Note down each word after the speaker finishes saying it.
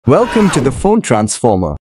Welcome to the Phone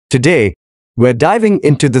Transformer. Today, we're diving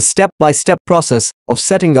into the step-by-step process of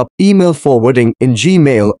setting up email forwarding in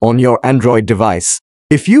Gmail on your Android device.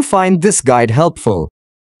 If you find this guide helpful,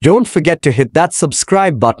 don't forget to hit that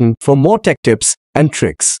subscribe button for more tech tips and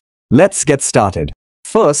tricks. Let's get started.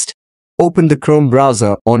 First, open the Chrome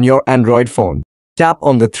browser on your Android phone. Tap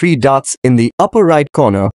on the three dots in the upper right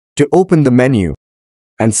corner to open the menu,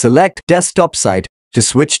 and select Desktop Site to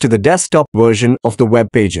switch to the desktop version of the web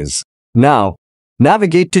pages. Now,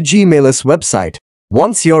 navigate to Gmail's website.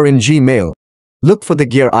 Once you're in Gmail, look for the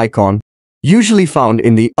gear icon, usually found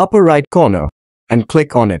in the upper right corner, and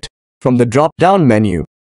click on it. From the drop-down menu,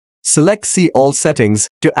 select See All Settings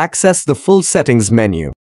to access the full settings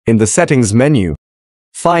menu. In the settings menu,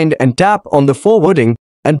 find and tap on the Forwarding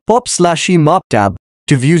and POP/EMAP tab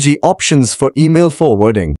to view the options for email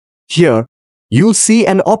forwarding. Here, you'll see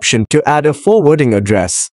an option to add a forwarding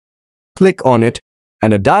address. Click on it,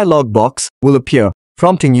 and a dialog box will appear,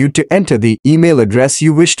 prompting you to enter the email address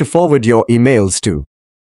you wish to forward your emails to.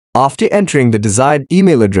 After entering the desired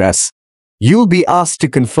email address, you'll be asked to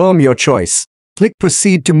confirm your choice. Click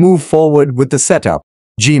Proceed to move forward with the setup.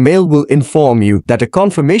 Gmail will inform you that a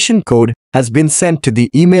confirmation code has been sent to the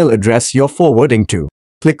email address you're forwarding to.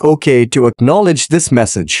 Click OK to acknowledge this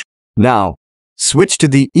message. Now, switch to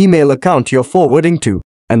the email account you're forwarding to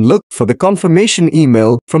and look for the confirmation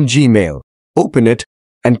email from Gmail. Open it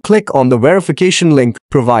and click on the verification link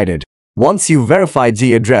provided. Once you've verified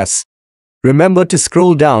the address, remember to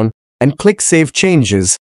scroll down and click Save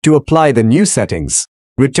Changes to apply the new settings.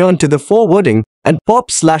 Return to the Forwarding and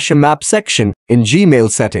POP/EMAP section in Gmail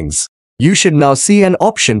settings. You should now see an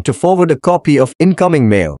option to forward a copy of incoming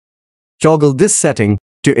mail. Toggle this setting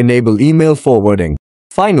to enable email forwarding.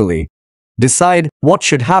 Finally, decide what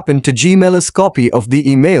should happen to Gmail's copy of the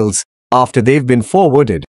emails after they've been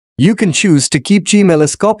forwarded. You can choose to keep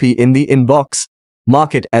Gmail's copy in the inbox,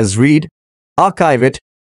 mark it as read, archive it,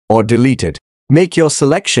 or delete it. Make your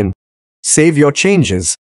selection, save your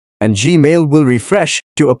changes, and Gmail will refresh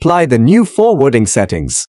to apply the new forwarding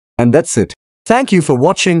settings. And that's it. Thank you for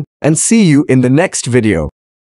watching and see you in the next video.